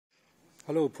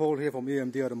Hello, Paul here from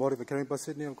EMD Automotive Academy by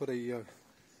Sydney. I've got a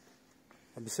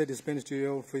Mercedes Benz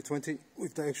GL320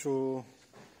 with the actual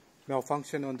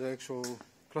malfunction on the actual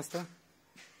cluster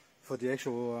for the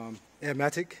actual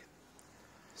Airmatic,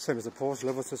 same as the Porsche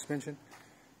level suspension.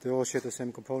 They all share the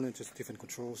same component, just different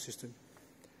control system.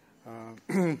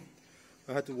 I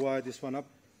had to wire this one up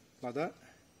like that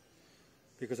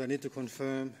because I need to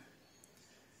confirm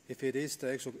if it is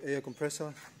the actual air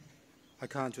compressor. I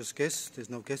can't just guess,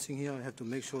 there's no guessing here. I have to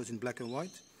make sure it's in black and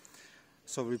white.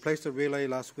 So we replaced the relay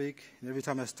last week, and every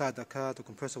time I start the car, the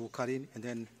compressor will cut in and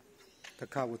then the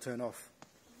car will turn off.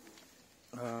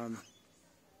 And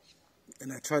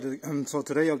I tried to, so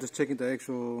today I'm just checking the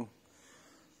actual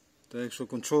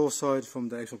control side from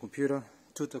the actual computer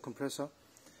to the compressor.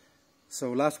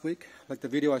 So last week, like the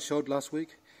video I showed last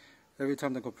week, every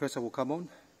time the compressor will come on,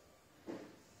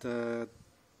 the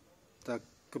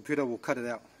computer will cut it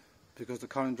out. Because the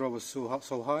current draw was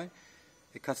so high,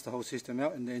 it cuts the whole system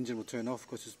out and the engine will turn off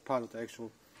because it's part of the actual,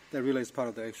 the relay is part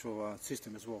of the actual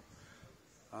system as well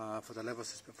for the level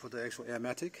system, for the actual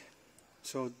Airmatic.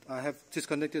 So I have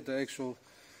disconnected the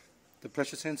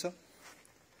pressure sensor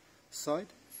side,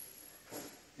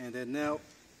 and then now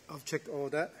I've checked all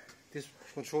that. This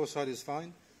control side is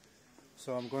fine,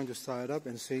 so I'm going to start it up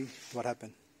and see what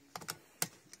happened.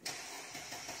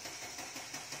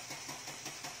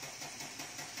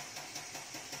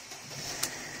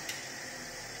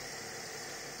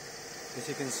 As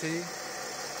you can see,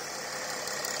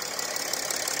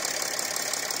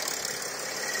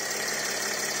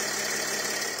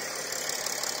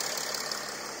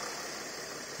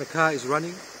 the car is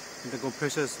running and the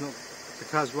compressor is not, the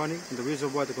car is running, and the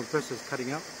reason why the compressor is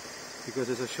cutting out because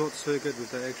there's a short circuit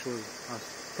with the actual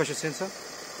pressure sensor,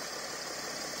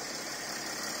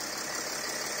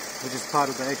 which is part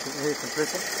of the actual air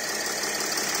compressor.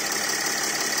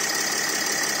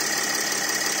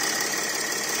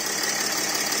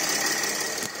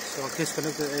 So I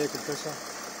disconnected the air compressor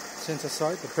sensor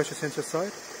side, the pressure sensor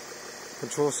side,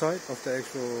 control side of the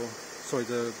actual,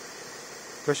 the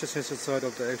pressure sensor side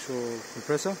of the actual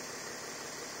compressor.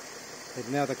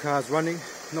 And now the car is running,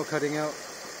 not cutting out,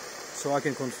 so I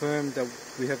can confirm that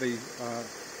we have a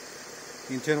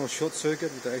internal short circuit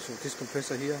with the actual disc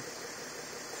compressor here,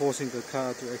 causing the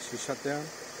car to actually shut down.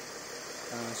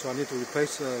 So I need to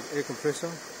replace the air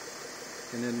compressor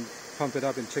and then pump it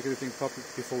up and check everything properly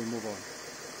before we move on.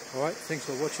 Alright, thanks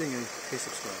for watching and please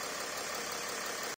subscribe.